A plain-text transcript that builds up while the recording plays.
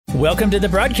Welcome to the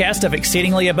broadcast of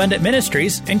Exceedingly Abundant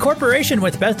Ministries in cooperation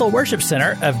with Bethel Worship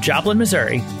Center of Joplin,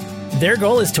 Missouri. Their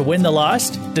goal is to win the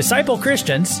lost, disciple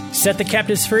Christians, set the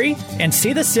captives free, and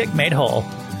see the sick made whole.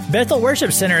 Bethel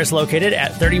Worship Center is located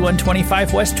at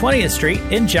 3125 West 20th Street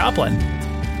in Joplin.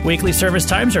 Weekly service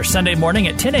times are Sunday morning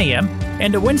at 10 a.m.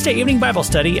 and a Wednesday evening Bible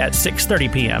study at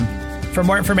 6:30 p.m. For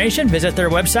more information, visit their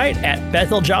website at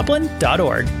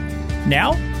betheljoplin.org.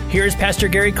 Now, here's Pastor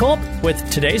Gary Culp with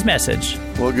today's message.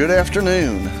 Well, good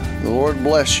afternoon. The Lord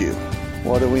bless you.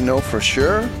 What do we know for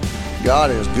sure? God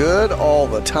is good all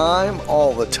the time.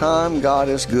 All the time, God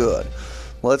is good.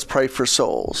 Let's pray for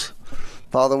souls.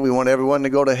 Father, we want everyone to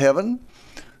go to heaven,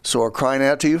 so we're crying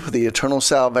out to you for the eternal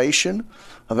salvation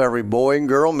of every boy and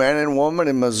girl, man and woman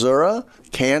in Missouri,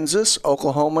 Kansas,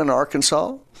 Oklahoma, and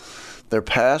Arkansas, their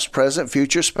past, present,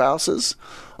 future spouses,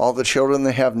 all the children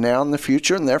they have now and the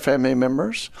future and their family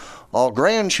members, all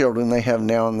grandchildren they have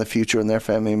now and the future and their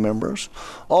family members,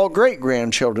 all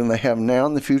great-grandchildren they have now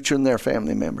and the future and their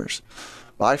family members.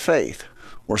 By faith,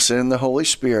 we're sending the Holy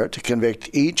Spirit to convict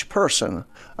each person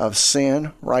of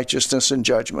sin, righteousness, and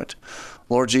judgment.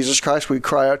 Lord Jesus Christ, we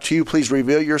cry out to you. Please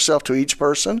reveal yourself to each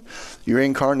person, your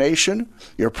incarnation,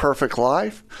 your perfect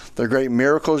life, the great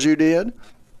miracles you did,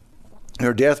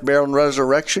 your death, burial, and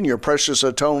resurrection, your precious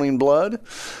atoning blood,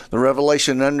 the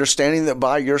revelation and understanding that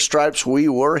by your stripes we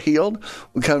were healed.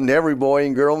 We come to every boy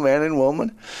and girl, man and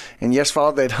woman. And yes,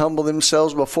 Father, they'd humble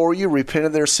themselves before you, repent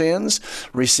of their sins,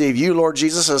 receive you, Lord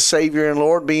Jesus, as Savior and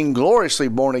Lord, being gloriously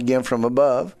born again from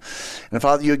above. And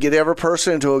Father, you get every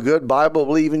person into a good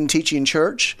Bible-believing, teaching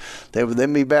church. They would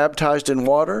then be baptized in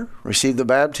water, receive the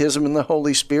baptism in the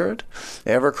Holy Spirit.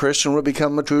 Every Christian would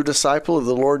become a true disciple of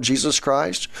the Lord Jesus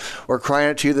Christ. We're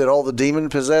crying out to you that all the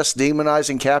demon-possessed,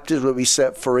 demonizing captives would be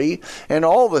set free, and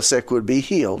all the sick would be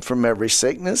healed from every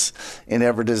sickness and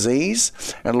every disease.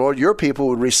 And Lord, your people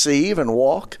would receive and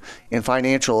walk in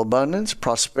financial abundance,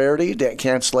 prosperity, debt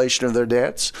cancellation of their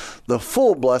debts, the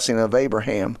full blessing of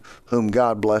Abraham, whom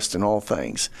God blessed in all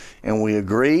things. And we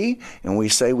agree, and we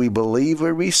say we believe, we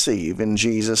receive in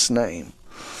Jesus' name.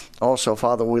 Also,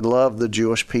 Father, we love the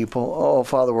Jewish people. Oh,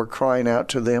 Father, we're crying out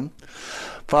to them.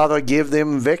 Father, give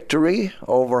them victory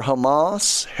over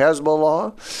Hamas,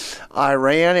 Hezbollah,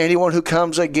 Iran, anyone who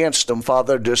comes against them.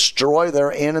 Father, destroy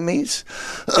their enemies.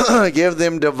 Give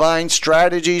them divine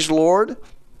strategies, Lord.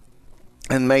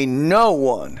 And may no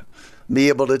one be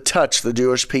able to touch the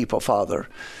Jewish people, Father.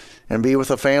 And be with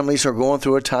the families who are going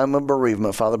through a time of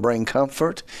bereavement. Father, bring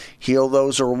comfort, heal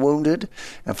those who are wounded,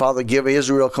 and Father, give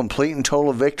Israel complete and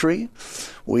total victory.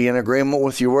 We, in agreement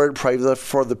with your word, pray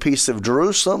for the peace of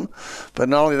Jerusalem. But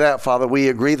not only that, Father, we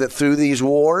agree that through these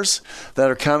wars that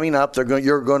are coming up,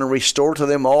 you're going to restore to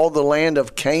them all the land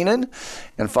of Canaan.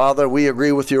 And Father, we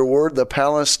agree with your word, the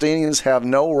Palestinians have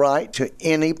no right to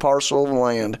any parcel of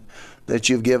land that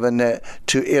you've given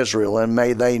to Israel. And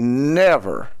may they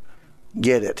never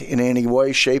get it in any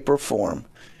way, shape, or form,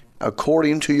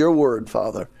 according to your word,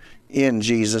 Father, in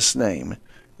Jesus' name.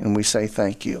 And we say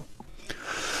thank you.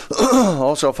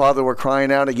 Also, Father, we're crying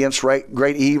out against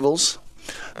great evils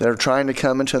that are trying to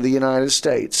come into the United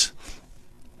States.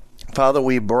 Father,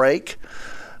 we break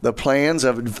the plans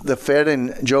of the Fed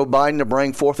and Joe Biden to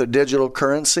bring forth a digital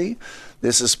currency.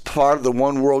 This is part of the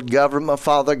one world government,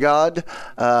 Father God,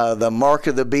 the mark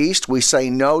of the beast. We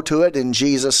say no to it in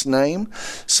Jesus' name.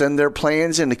 Send their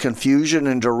plans into confusion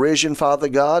and derision, Father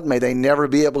God. May they never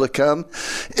be able to come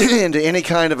into any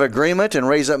kind of agreement and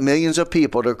raise up millions of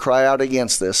people to cry out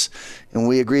against this. And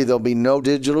we agree there'll be no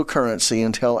digital currency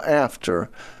until after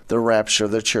the rapture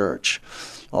of the church.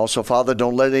 Also, Father,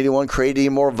 don't let anyone create any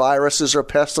more viruses or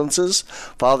pestilences.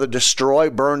 Father, destroy,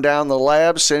 burn down the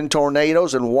labs, send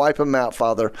tornadoes, and wipe them out,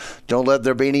 Father. Don't let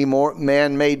there be any more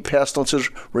man-made pestilences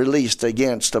released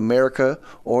against America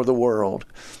or the world.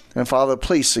 And Father,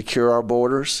 please secure our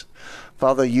borders.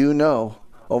 Father, you know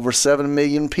over 7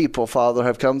 million people, Father,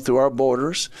 have come through our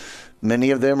borders. Many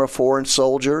of them are foreign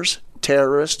soldiers,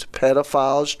 terrorists,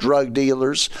 pedophiles, drug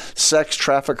dealers, sex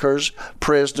traffickers,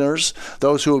 prisoners,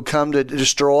 those who have come to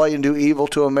destroy and do evil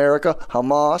to America,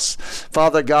 Hamas.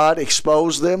 Father God,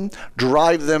 expose them,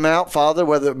 drive them out, Father,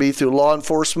 whether it be through law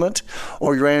enforcement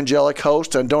or your angelic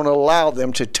host, and don't allow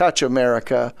them to touch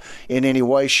America in any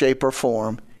way, shape, or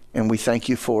form. And we thank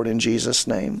you for it in Jesus'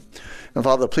 name. And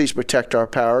Father, please protect our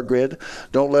power grid.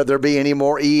 Don't let there be any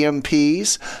more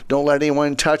EMPs. Don't let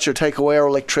anyone touch or take away our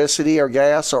electricity or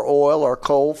gas or oil or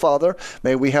coal, Father.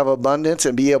 May we have abundance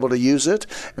and be able to use it.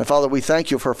 And Father, we thank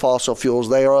you for fossil fuels.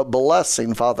 They are a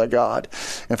blessing, Father God.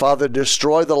 And Father,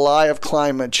 destroy the lie of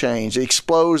climate change.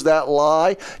 Expose that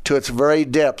lie to its very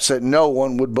depths, that no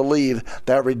one would believe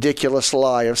that ridiculous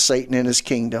lie of Satan and his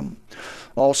kingdom.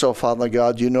 Also, Father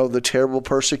God, you know the terrible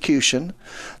persecution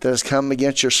that has come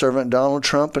against your servant Donald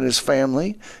Trump and his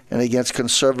family and against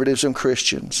conservatives and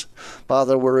Christians.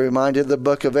 Father, we're reminded of the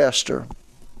book of Esther.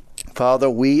 Father,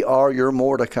 we are your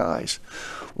Mordecais.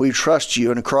 We trust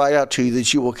you and cry out to you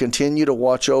that you will continue to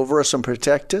watch over us and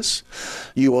protect us.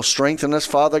 You will strengthen us,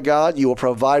 Father God. You will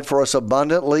provide for us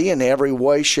abundantly in every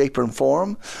way, shape, and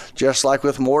form. Just like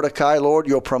with Mordecai, Lord,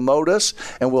 you'll promote us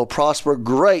and we'll prosper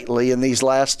greatly in these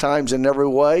last times in every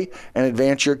way and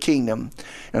advance your kingdom.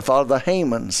 And Father, the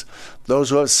Hamans,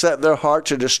 those who have set their heart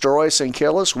to destroy us and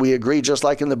kill us, we agree, just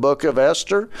like in the book of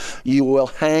Esther, you will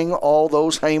hang all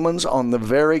those Hamans on the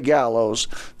very gallows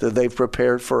that they've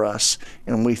prepared for us.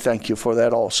 And we thank you for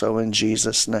that also in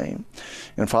Jesus' name.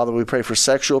 And Father, we pray for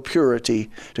sexual purity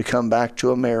to come back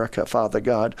to America, Father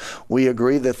God. We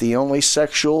agree that the only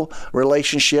sexual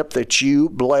relationship that you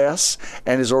bless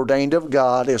and is ordained of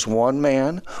God is one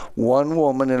man, one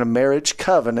woman in a marriage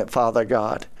covenant, Father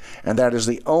God. And that is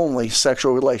the only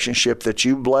sexual relationship that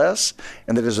you bless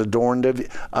and that is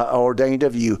ordained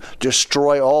of you.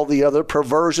 Destroy all the other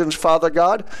perversions, Father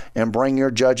God, and bring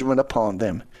your judgment upon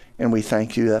them. And we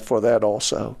thank you for that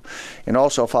also. And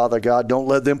also, Father God, don't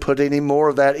let them put any more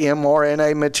of that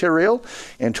mRNA material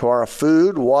into our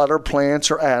food, water, plants,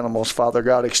 or animals. Father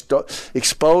God,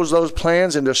 expose those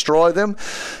plants and destroy them.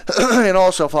 And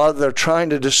also, Father, they're trying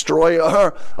to destroy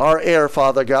our air,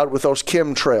 Father God, with those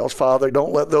chemtrails. Father,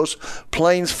 don't let those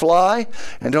planes fly,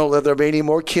 and don't let there be any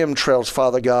more chemtrails,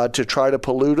 Father God, to try to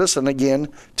pollute us and again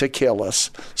to kill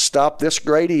us. Stop this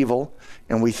great evil.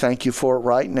 And we thank you for it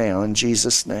right now in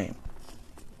Jesus' name.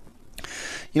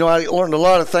 You know, I learned a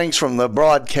lot of things from the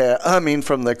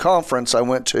from the conference I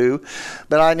went to,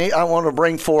 but I want to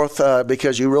bring forth,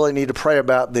 because you really need to pray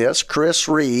about this, Chris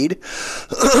Reed,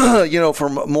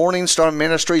 from Morning Star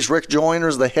Ministries. Rick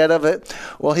Joyner's the head of it.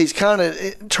 Well, he's kind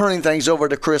of turning things over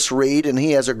to Chris Reed, and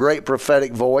he has a great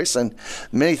prophetic voice, and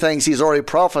many things he's already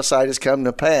prophesied has come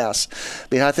to pass.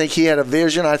 I think he had a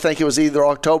vision. I think it was either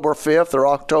October 5th or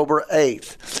October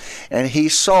 8th, and he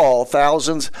saw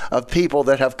thousands of people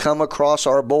that have come across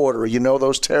our border. You know,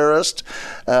 those terrorists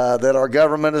that our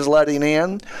government is letting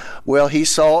in? Well, he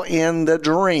saw in the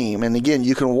dream. And again,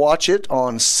 you can watch it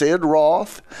on Sid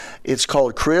Roth. It's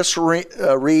called Chris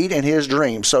Reed and His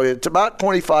Dream. So it's about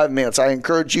 25 minutes. I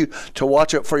encourage you to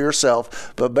watch it for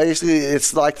yourself. But basically,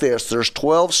 it's like this. There's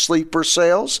 12 sleeper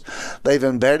cells. They've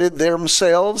embedded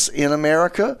themselves in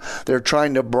America. They're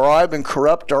trying to bribe and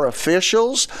corrupt our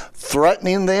officials,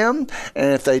 threatening them.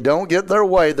 And if they don't get their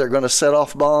way, they're going to set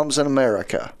off bombs in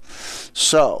America.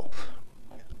 So,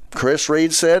 Chris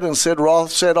Reed said, and Sid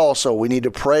Roth said also, we need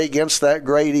to pray against that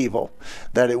great evil,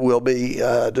 that it will be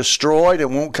destroyed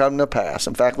and won't come to pass.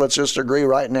 In fact, let's just agree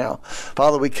right now.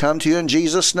 Father, we come to you in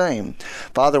Jesus' name.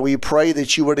 Father, we pray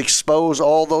that you would expose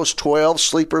all those 12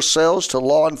 sleeper cells to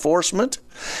law enforcement.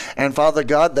 And Father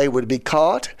God, they would be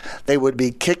caught. They would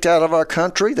be kicked out of our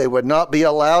country. They would not be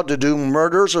allowed to do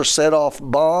murders or set off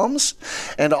bombs.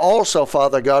 And also,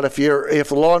 Father God,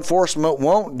 if law enforcement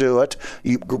won't do it,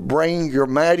 you bring your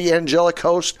mighty angelic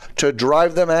host to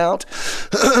drive them out.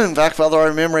 In fact, Father, I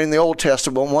remember in the Old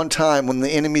Testament one time when the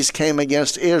enemies came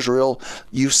against Israel,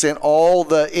 you sent all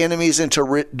the enemies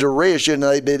into derision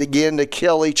and they began to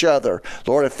kill each other.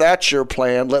 Lord, if that's your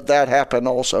plan, let that happen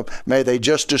also. May they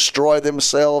just destroy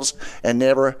themselves and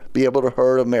never be able to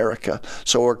hurt America.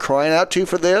 So we're crying out to you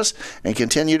for this, and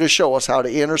continue to show us how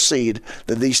to intercede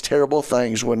that these terrible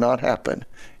things would not happen.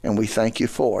 And we thank you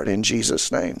for it in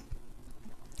Jesus' name.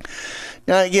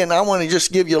 Now again, I want to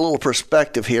just give you a little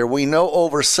perspective here. We know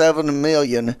over 7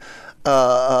 million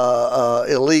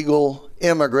illegal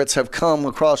immigrants have come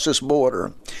across this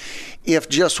border. If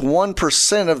just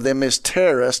 1% of them is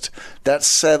terrorist, that's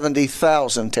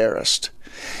 70,000 terrorists.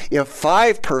 If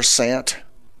 5%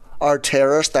 are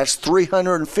terrorists, that's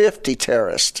 350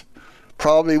 terrorists,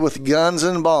 probably with guns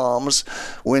and bombs,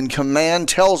 when command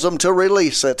tells them to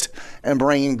release it and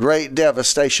bringing great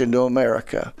devastation to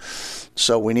America.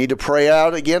 So we need to pray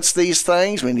out against these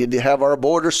things. We need to have our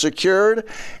borders secured.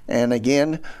 And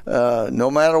again,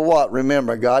 no matter what,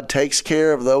 remember, God takes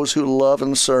care of those who love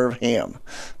and serve Him.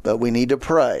 But we need to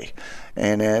pray.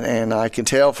 And I can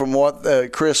tell from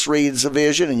what Chris reads a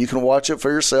vision, and you can watch it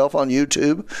for yourself on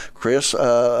YouTube. Chris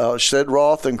Sid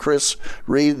Roth and Chris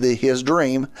read his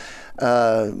dream.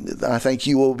 I think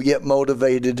you will get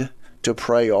motivated to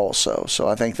pray also. So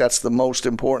I think that's the most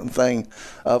important thing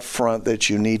up front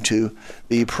that you need to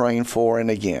be praying for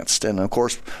and against. And of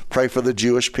course, pray for the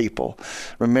Jewish people.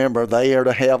 Remember, they are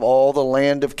to have all the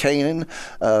land of Canaan,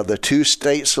 the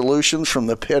two-state solutions from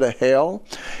the pit of hell.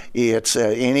 It's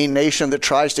any nation that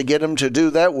tries to get them to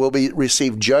do that will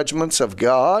receive judgments of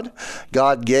God.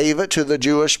 God gave it to the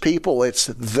Jewish people. It's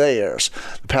theirs.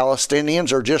 The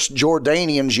Palestinians are just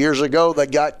Jordanians years ago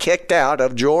that got kicked out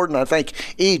of Jordan, I think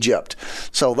Egypt.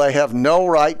 So they have no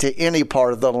right to any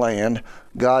part of the land.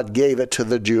 God gave it to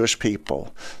the Jewish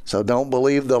people. So don't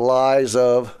believe the lies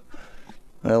of,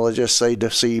 well, let's just say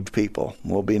deceived people.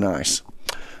 Will be nice.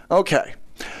 Okay.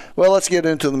 Well, let's get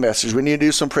into the message. We need to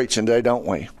do some preaching today, don't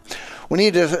we? We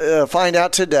need to find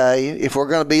out today if we're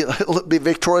going to be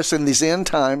victorious in these end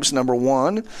times. Number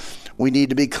one, we need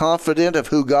to be confident of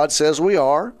who God says we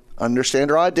are. Understand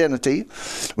our identity.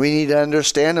 We need to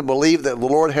understand and believe that the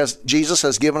Lord Jesus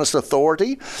has given us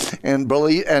authority and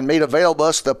made available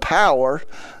us the power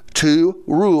to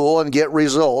rule and get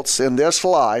results in this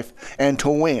life and to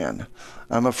win.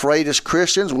 I'm afraid as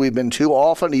Christians, we've been too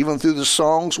often, even through the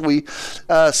songs we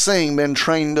sing, been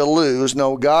trained to lose.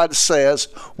 No, God says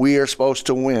we are supposed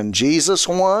to win. Jesus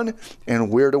won,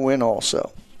 and we're to win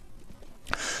also.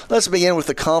 Let's begin with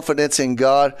the confidence in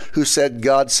God who said,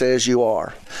 God says you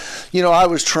are. You know, I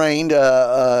was trained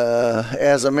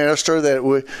as a minister that,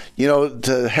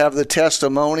 to have the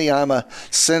testimony, I'm a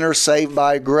sinner saved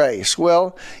by grace.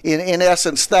 Well, in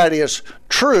essence, that is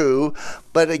true,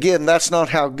 but again, that's not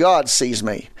how God sees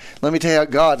me. Let me tell you how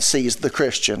God sees the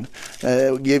Christian.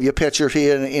 I'll give you a picture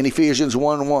here in Ephesians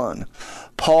 1:1.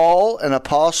 Paul, an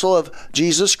apostle of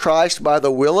Jesus Christ by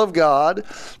the will of God,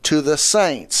 to the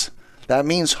saints. That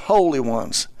means holy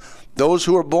ones. Those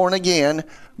who are born again,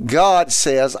 God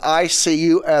says, I see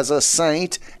you as a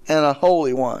saint and a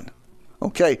holy one.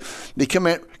 Okay,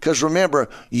 because remember,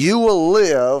 you will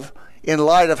live in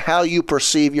light of how you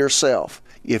perceive yourself.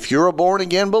 If you're a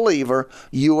born-again believer,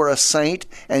 you are a saint,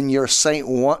 and you're a saint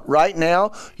right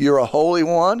now. You're a holy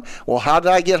one. Well, how did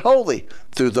I get holy?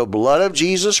 Through the blood of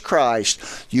Jesus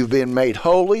Christ. You've been made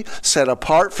holy, set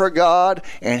apart for God,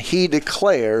 and He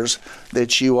declares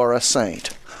that you are a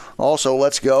saint. Also,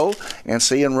 let's go and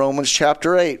see in Romans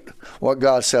chapter 8 what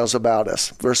God says about us.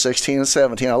 Verse 16 and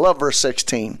 17. I love verse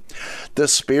 16. The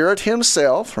Spirit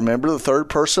Himself, remember the third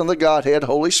person of the Godhead,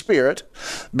 Holy Spirit,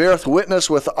 beareth witness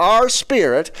with our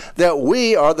spirit that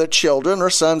we are the children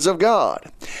or sons of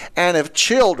God. And if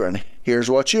children, here's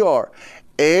what you are,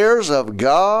 heirs of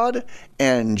God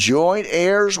and joint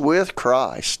heirs with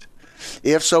Christ.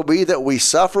 If so be that we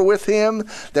suffer with Him,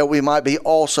 that we might be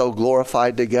also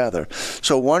glorified together.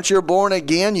 So once you're born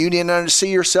again, you need to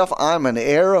see yourself, I'm an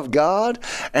heir of God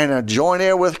and a joint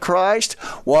heir with Christ.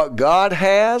 What God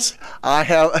has,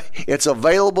 it's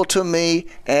available to me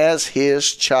as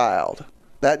His child.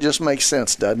 That just makes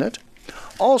sense, doesn't it?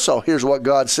 Also, here's what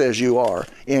God says you are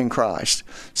in Christ.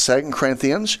 2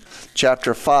 Corinthians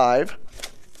chapter 5,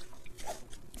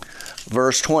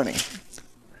 verse 20.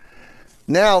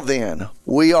 Now then,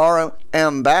 we are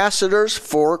ambassadors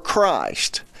for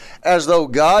Christ. As though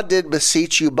God did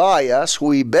beseech you by us,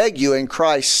 we beg you in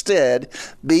Christ's stead,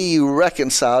 be ye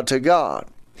reconciled to God.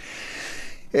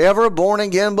 Every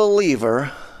born-again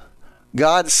believer,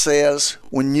 God says,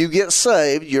 when you get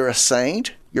saved, you're a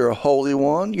saint, you're a holy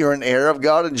one, you're an heir of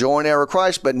God and joint heir of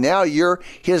Christ, but now you're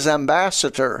His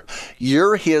ambassador.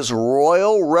 You're His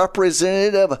royal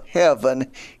representative of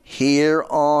heaven here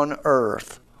on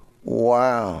earth.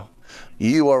 Wow.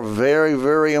 You are very,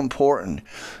 very important.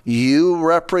 You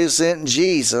represent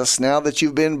Jesus now that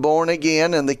you've been born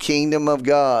again in the kingdom of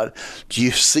God. Do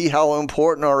you see how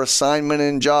important our assignment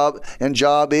and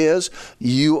job is?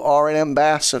 You are an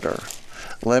ambassador.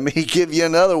 Let me give you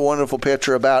another wonderful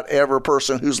picture about every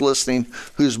person who's listening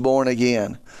who's born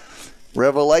again.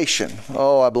 Revelation.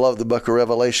 Oh, I love the book of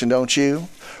Revelation, don't you?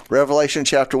 Revelation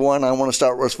chapter 1, I want to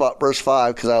start with verse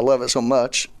 5 because I love it so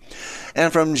much.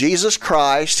 And from Jesus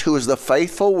Christ, who is the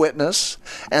faithful witness,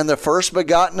 and the first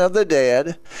begotten of the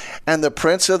dead, and the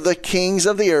prince of the kings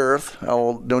of the earth,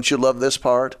 oh, don't you love this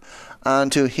part?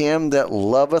 Unto Him that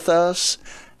loveth us,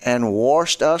 and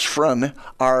washed us from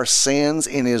our sins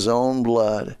in His own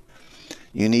blood.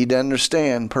 You need to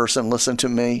understand, person, listen to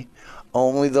me.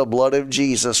 Only the blood of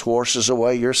Jesus washes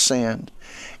away your sin.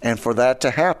 And for that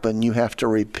to happen, you have to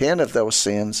repent of those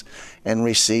sins and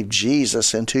receive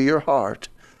Jesus into your heart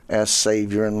as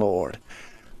Savior and Lord.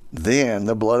 then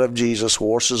the blood of Jesus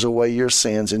washes away your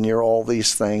sins, and you're all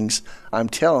these things I'm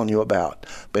telling you about.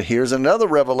 But here's another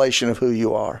revelation of who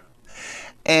you are.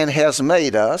 And has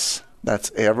made us,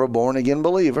 that's every born-again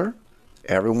believer,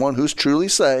 everyone who's truly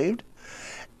saved,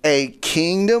 a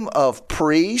kingdom of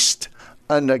priests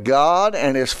unto God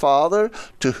and his Father,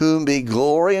 to whom be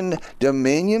glory and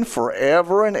dominion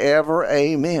forever and ever.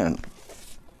 Amen.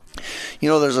 You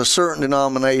know, there's a certain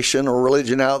denomination or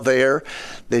religion out there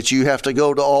that you have to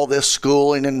go to all this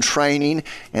schooling and training,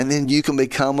 and then you can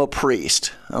become a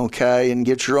priest, okay, and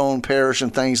get your own parish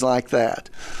and things like that.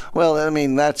 Well, I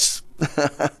mean, that's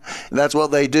that's what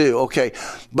they do, okay.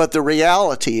 But the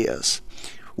reality is,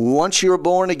 once you're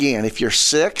born again, if you're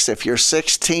 6, if you're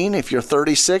 16, if you're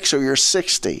 36, or you're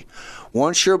 60,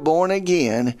 once you're born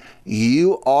again,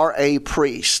 you are a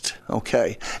priest,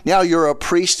 okay. Now, you're a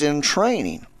priest in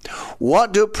training.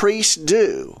 What do priests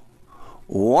do?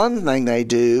 One thing they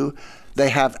do, they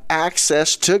have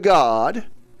access to God,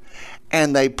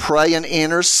 and they pray and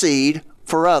intercede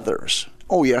for others.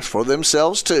 Oh yes, for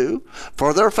themselves too,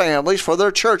 for their families, for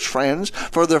their church friends,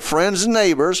 for their friends and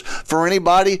neighbors, for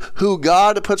anybody who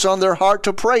God puts on their heart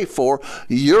to pray for.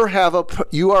 You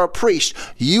are a priest.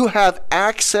 You have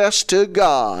access to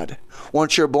God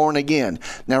once you're born again.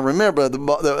 Now remember,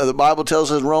 the Bible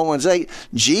tells us in Romans 8,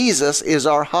 Jesus is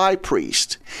our high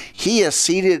priest. He is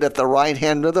seated at the right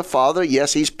hand of the Father.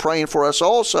 Yes, he's praying for us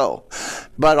also.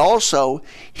 But also,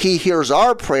 he hears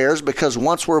our prayers, because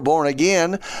once we're born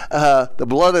again, the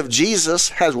blood of Jesus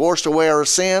has washed away our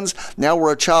sins. Now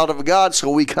we're a child of God, so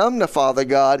we come to Father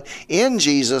God in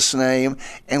Jesus' name,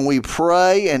 and we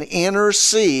pray and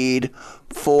intercede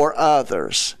for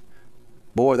others.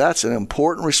 Boy, that's an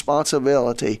important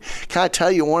responsibility. Can I tell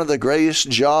you, one of the greatest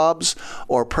jobs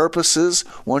or purposes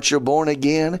once you're born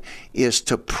again is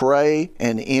to pray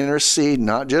and intercede,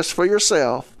 not just for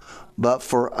yourself, but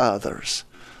for others.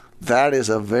 That is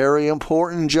a very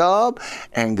important job,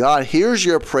 and God hears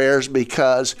your prayers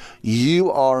because you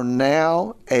are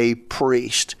now a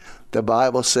priest. The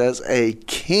Bible says a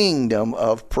kingdom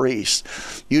of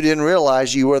priests. You didn't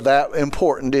realize you were that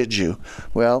important, did you?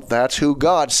 Well, that's who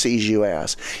God sees you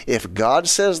as. If God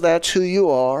says that's who you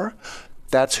are,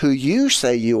 that's who you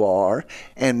say you are,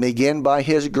 and begin by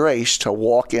his grace to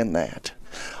walk in that.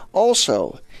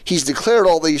 Also, he's declared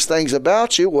all these things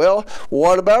about you. Well,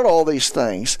 what about all these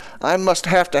things? I must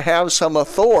have to have some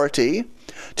authority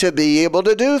to be able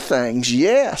to do things.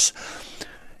 Yes,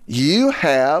 you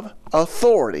have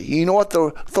authority. You know what the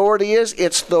authority is?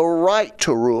 It's the right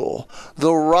to rule,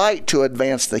 the right to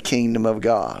advance the kingdom of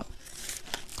God.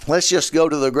 Let's just go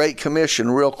to the Great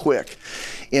Commission real quick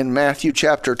in Matthew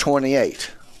chapter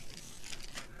 28.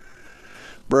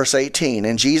 Verse 18,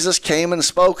 and Jesus came and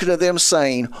spoke unto them,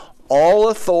 saying, all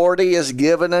authority is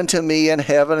given unto me in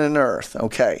heaven and earth.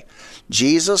 Okay,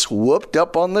 Jesus whooped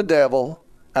up on the devil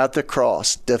at the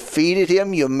cross, defeated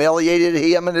him, humiliated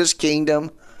him and his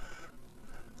kingdom,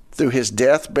 through his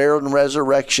death, burial, and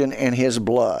resurrection, and his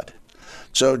blood.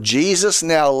 So Jesus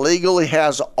now legally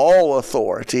has all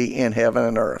authority in heaven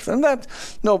and earth. And that,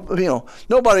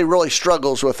 nobody really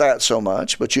struggles with that so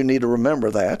much, but you need to remember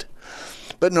that.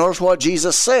 But notice what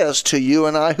Jesus says to you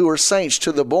and I who are saints,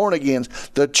 to the born again,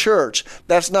 the church.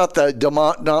 That's not the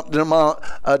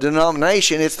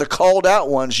denomination, it's the called out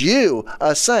ones. You,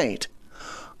 a saint.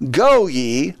 Go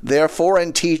ye, therefore,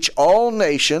 and teach all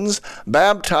nations,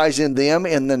 baptizing them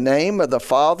in the name of the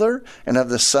Father, and of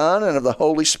the Son, and of the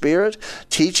Holy Spirit,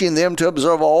 teaching them to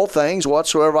observe all things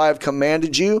whatsoever I have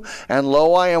commanded you. And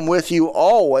lo, I am with you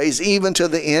always, even to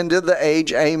the end of the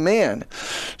age. Amen.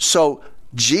 So,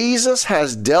 Jesus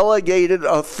has delegated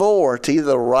authority,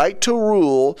 the right to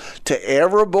rule, to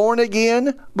every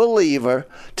born-again believer,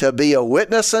 to be a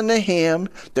witness unto him,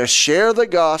 to share the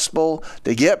gospel,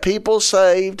 to get people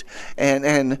saved,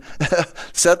 and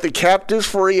set the captives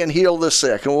free and heal the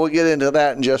sick. And we'll get into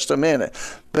that in just a minute.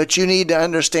 But you need to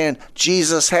understand,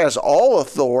 Jesus has all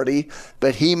authority,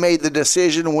 but he made the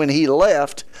decision when he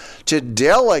left to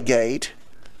delegate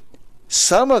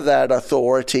some of that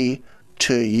authority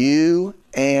to you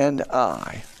and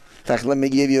I. In fact, let me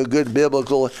give you a good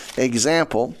biblical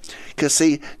example. Because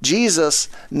see, Jesus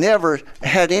never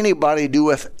had anybody do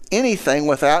with anything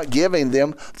without giving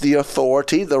them the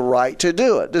authority, the right to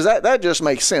do it. That just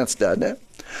makes sense, doesn't it?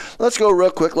 Let's go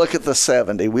real quick, look at the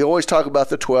 70. We always talk about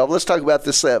the 12. Let's talk about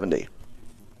the 70.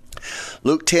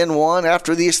 Luke 10:1,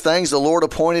 after these things the Lord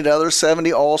appointed others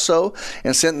 70 also,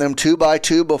 and sent them 2 by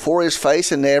 2 before his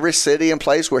face into every city and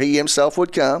place where he himself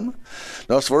would come.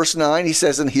 Notice verse 9, he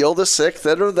says, and heal the sick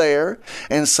that are there,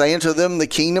 and say unto them, the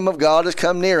kingdom of God is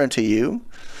come near unto you.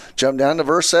 Jump down to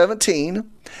verse 17.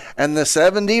 And the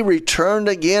 70 returned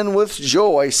again with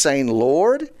joy, saying,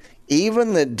 Lord,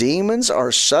 even the demons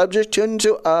are subject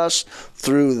unto us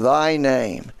through thy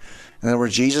name. In other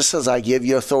words, Jesus says, I give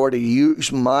you authority to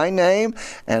use my name,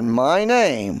 and my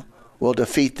name will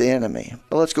defeat the enemy.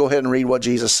 But let's go ahead and read what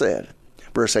Jesus said.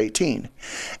 Verse 18.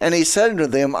 And he said unto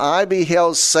them, I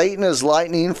beheld Satan as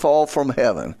lightning fall from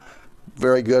heaven.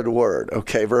 Very good word.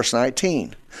 Okay, verse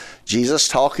 19. Jesus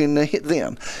talking to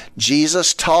them.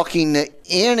 Jesus talking to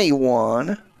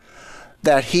anyone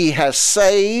that he has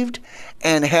saved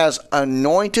and has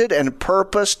anointed and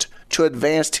purposed to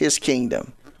advance his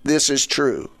kingdom. This is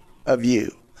true of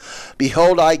you.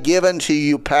 Behold, I give unto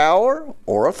you power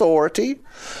or authority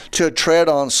to tread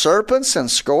on serpents and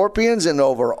scorpions and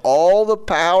over all the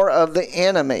power of the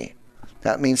enemy.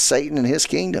 That means Satan and his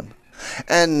kingdom.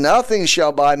 And nothing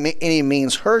shall by any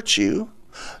means hurt you.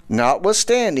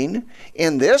 Notwithstanding,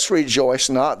 in this rejoice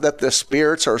not that the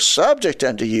spirits are subject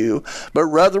unto you, but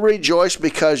rather rejoice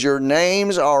because your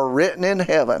names are written in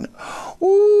heaven.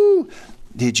 Ooh!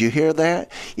 Did you hear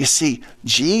that? You see,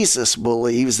 Jesus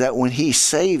believes that when he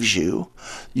saves you,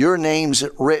 your name's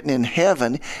written in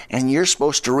heaven, and you're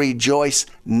supposed to rejoice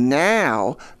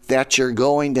now that you're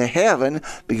going to heaven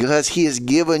because he has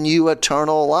given you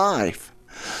eternal life.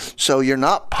 So you're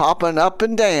not popping up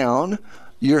and down.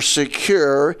 You're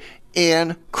secure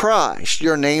in Christ.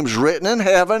 Your name's written in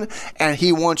heaven, and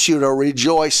he wants you to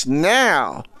rejoice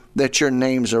now that your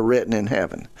names are written in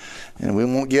heaven. And we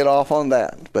won't get off on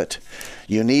that, but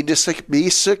you need to be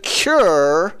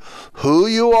secure who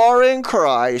you are in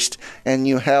Christ, and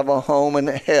you have a home in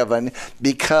heaven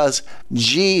because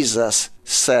Jesus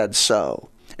said so.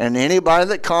 And anybody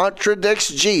that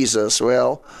contradicts Jesus,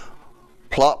 well,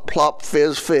 plop, plop,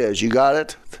 fizz, fizz. You got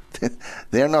it?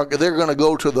 They're going to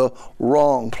go to the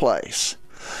wrong place.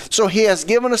 So he has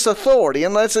given us authority,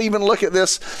 and let's even look at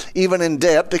this even in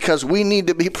depth because we need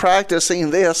to be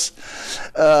practicing this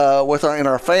in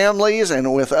our families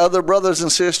and with other brothers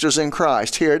and sisters in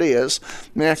Christ. Here it is,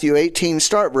 Matthew 18,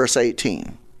 start verse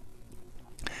 18.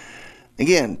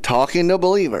 Again, talking to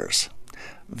believers.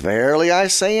 Verily I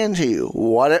say unto you,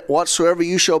 whatsoever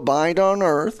you shall bind on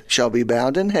earth shall be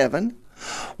bound in heaven.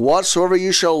 Whatsoever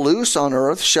you shall loose on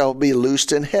earth shall be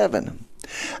loosed in heaven.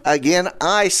 Again,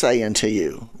 I say unto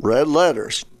you, red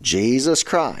letters, Jesus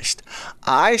Christ,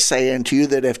 I say unto you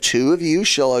that if two of you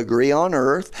shall agree on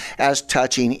earth as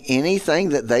touching anything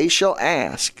that they shall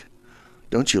ask,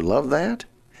 don't you love that?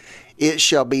 It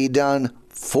shall be done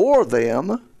for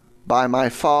them by my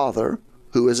Father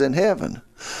who is in heaven.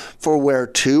 For where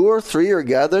two or three are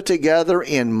gathered together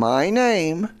in my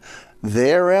name,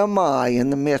 there am I in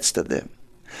the midst of them.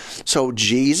 So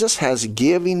Jesus has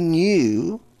given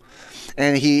you,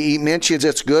 and he mentions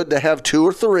it's good to have two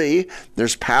or three.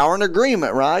 There's power in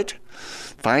agreement, right?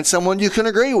 Find someone you can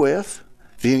agree with.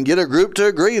 If you can get a group to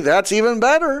agree, that's even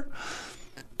better.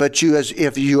 But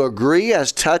if you agree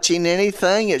as touching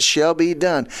anything, it shall be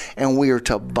done. And we are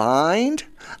to bind.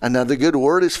 Another good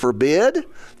word is forbid.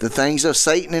 The things of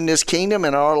Satan in his kingdom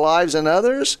in our lives and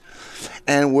others.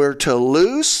 And we're to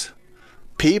loose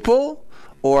people,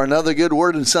 or another good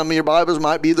word in some of your Bibles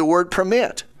might be the word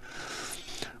permit.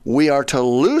 We are to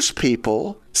loose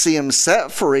people, see them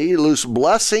set free, loose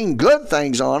blessing, good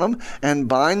things on them, and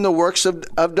bind the works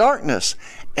of darkness.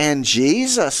 And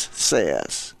Jesus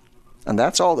says, and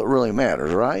that's all that really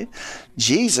matters, right?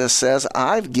 Jesus says,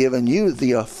 I've given you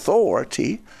the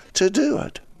authority to do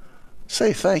it.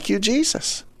 Say, thank you,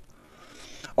 Jesus.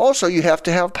 Also, you have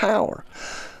to have power.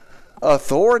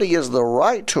 Authority is the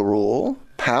right to rule.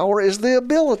 Power is the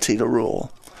ability to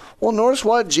rule. Well, notice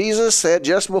what Jesus said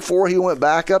just before he went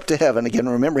back up to heaven. Again,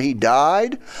 remember, he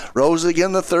died, rose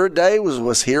again the third day,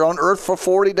 was here on earth for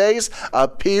 40 days,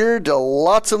 appeared to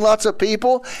lots and lots of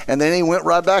people, and then he went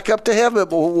right back up to heaven.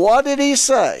 But what did he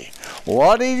say?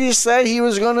 What did he say he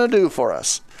was going to do for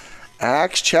us?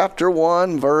 Acts chapter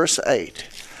 1, verse 8.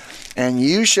 And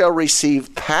you shall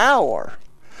receive power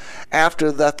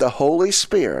after that the Holy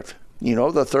Spirit, you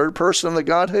know, the third person of the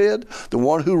Godhead, the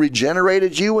one who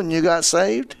regenerated you when you got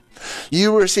saved.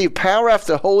 You will receive power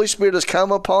after the Holy Spirit has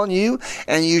come upon you,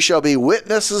 and you shall be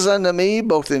witnesses unto me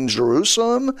both in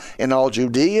Jerusalem, in all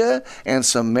Judea, and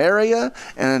Samaria,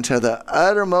 and unto the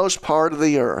uttermost part of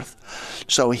the earth.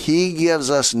 So he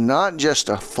gives us not just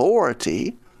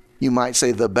authority, you might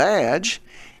say the badge,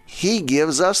 he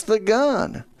gives us the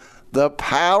gun, the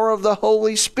power of the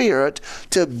Holy Spirit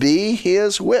to be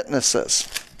his witnesses.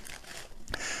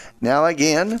 Now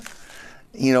again,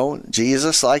 you know,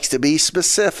 Jesus likes to be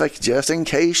specific just in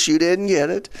case you didn't get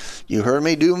it. You heard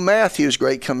me do Matthew's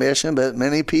Great Commission, but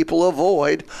many people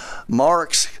avoid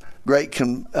Mark's Great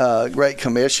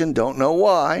Commission. Don't know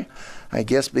why. I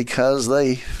guess because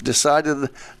they decided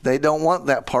they don't want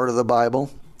that part of the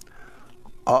Bible.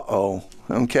 Uh-oh.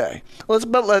 Okay.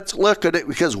 Let's look at it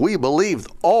because we believe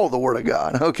all the Word of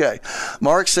God. Okay.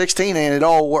 Mark 16, and it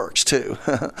all works too.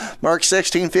 Mark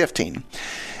 16:15.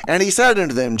 And he said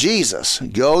unto them, Jesus,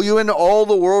 go you into all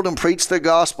the world and preach the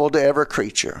gospel to every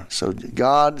creature. So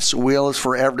God's will is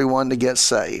for everyone to get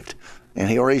saved. And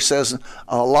he already says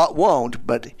a lot won't,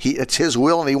 but it's his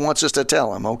will and he wants us to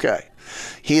tell him. Okay.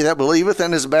 He that believeth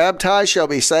and is baptized shall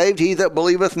be saved. He that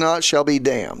believeth not shall be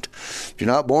damned. If you're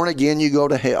not born again, you go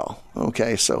to hell.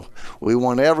 Okay, so we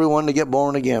want everyone to get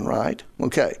born again, right?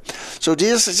 Okay. So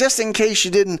just in case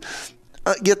you didn't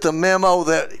get the memo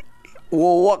that,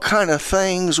 well, what kind of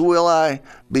things will I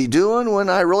be doing when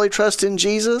I really trust in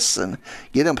Jesus and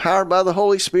get empowered by the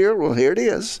Holy Spirit? Well, here it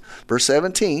is. Verse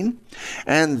 17.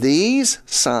 And these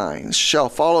signs shall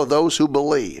follow those who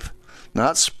believe.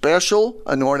 Not special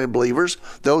anointed believers,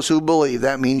 those who believe.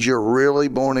 That means you're really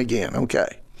born again.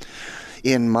 Okay.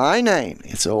 In my name,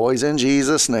 it's always in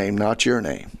Jesus' name, not your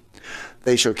name.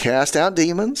 They shall cast out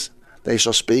demons. They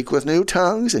shall speak with new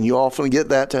tongues. And you often get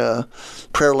that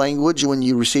prayer language when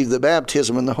you receive the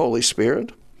baptism in the Holy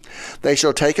Spirit. They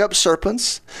shall take up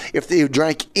serpents. If they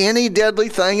drank any deadly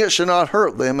thing, it shall not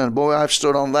hurt them. And boy, I've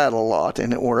stood on that a lot,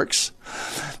 and it works.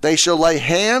 They shall lay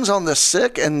hands on the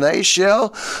sick, and they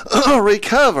shall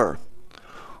recover.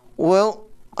 Well,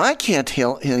 I can't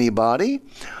heal anybody.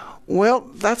 Well,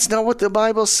 that's not what the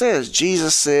Bible says.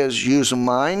 Jesus says, use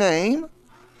my name,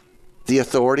 the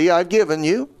authority I've given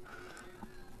you.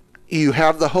 You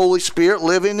have the Holy Spirit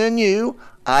living in you.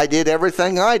 I did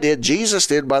everything I did. Jesus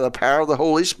did by the power of the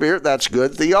Holy Spirit. That's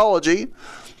good theology.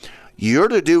 You're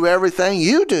to do everything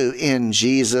you do in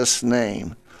Jesus'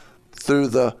 name through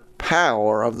the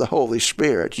power of the Holy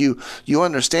Spirit. You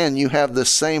understand you have the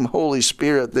same Holy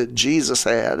Spirit that Jesus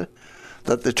had,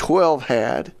 that the 12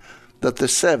 had, that the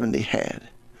 70 had.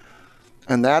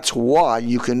 And that's why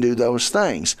you can do those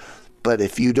things. But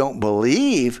if you don't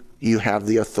believe you have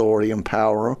the authority and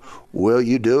power, will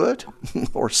you do it?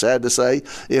 Or sad to say,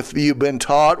 if you've been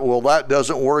taught, well, that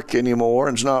doesn't work anymore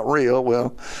and it's not real,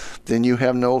 well, then you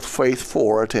have no faith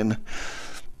for it. And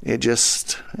it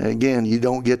just, again, you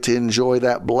don't get to enjoy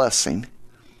that blessing.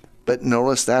 But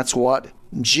notice that's what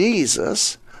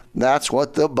Jesus, that's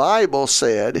what the Bible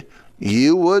said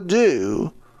you would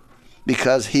do,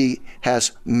 because he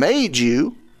has made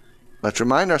you, let's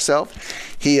remind ourselves,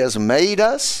 he has made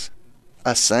us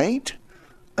a saint,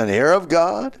 an heir of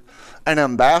God, an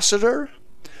ambassador.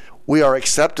 We are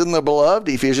accepted in the beloved,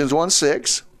 Ephesians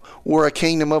 1:6. We're a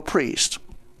kingdom of priests.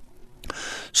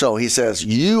 So he says,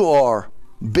 you are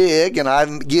big and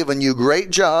I've given you great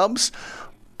jobs,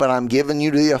 but I'm giving you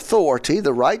the authority,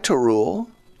 the right to rule,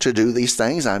 to do these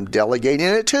things. I'm delegating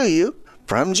it to you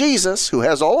from Jesus, who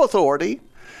has all authority.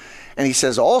 And he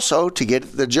says also, to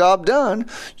get the job done,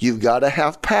 you've got to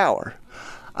have power.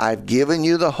 I've given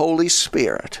you the Holy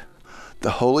Spirit.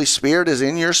 The Holy Spirit is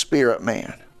in your spirit,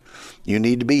 man. You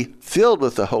need to be filled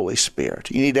with the Holy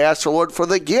Spirit. You need to ask the Lord for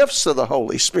the gifts of the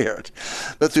Holy Spirit.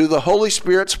 But through the Holy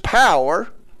Spirit's power,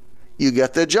 you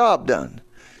get the job done.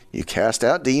 You cast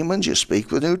out demons, you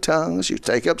speak with new tongues, you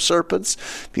take up serpents.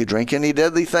 If you drink any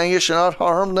deadly thing, you shall not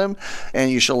harm them. And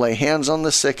you shall lay hands on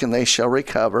the sick, and they shall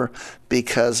recover,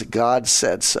 because God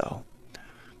said so.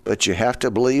 But you have to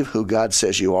believe who God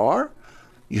says you are.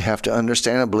 You have to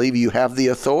understand and believe you have the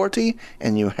authority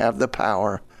and you have the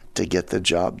power to get the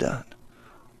job done.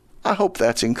 I hope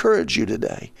that's encouraged you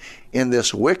today. In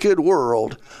this wicked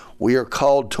world, we are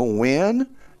called to win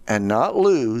and not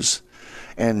lose.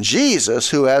 And Jesus,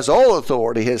 who has all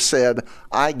authority, has said,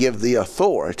 I give the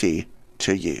authority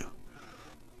to you.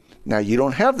 Now, you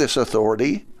don't have this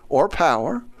authority or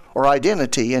power or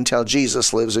identity until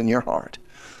Jesus lives in your heart.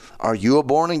 Are you a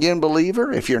born-again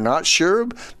believer? If you're not sure,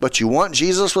 but you want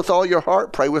Jesus with all your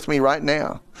heart, pray with me right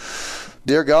now.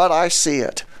 Dear God, I see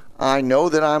it. I know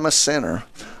that I'm a sinner.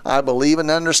 I believe and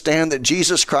understand that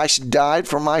Jesus Christ died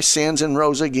for my sins and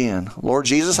rose again. Lord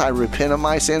Jesus, I repent of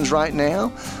my sins right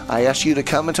now. I ask you to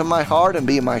come into my heart and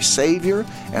be my Savior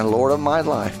and Lord of my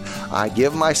life. I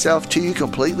give myself to you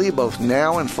completely, both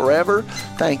now and forever.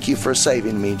 Thank you for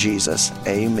saving me, Jesus.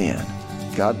 Amen.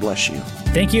 God bless you.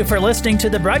 Thank you for listening to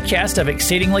the broadcast of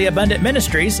Exceedingly Abundant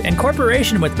Ministries in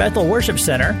cooperation with Bethel Worship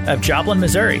Center of Joplin,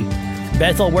 Missouri.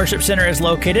 Bethel Worship Center is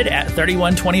located at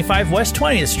 3125 West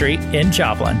 20th Street in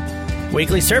Joplin.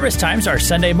 Weekly service times are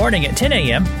Sunday morning at 10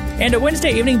 a.m. and a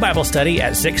Wednesday evening Bible study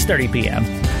at 6:30 p.m.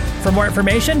 For more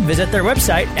information, visit their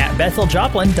website at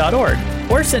betheljoplin.org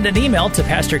or send an email to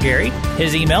Pastor Gary.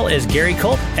 His email is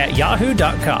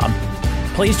garycolt@yahoo.com.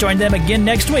 Please join them again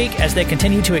next week as they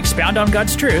continue to expound on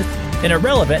God's truth in a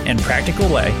relevant and practical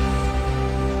way.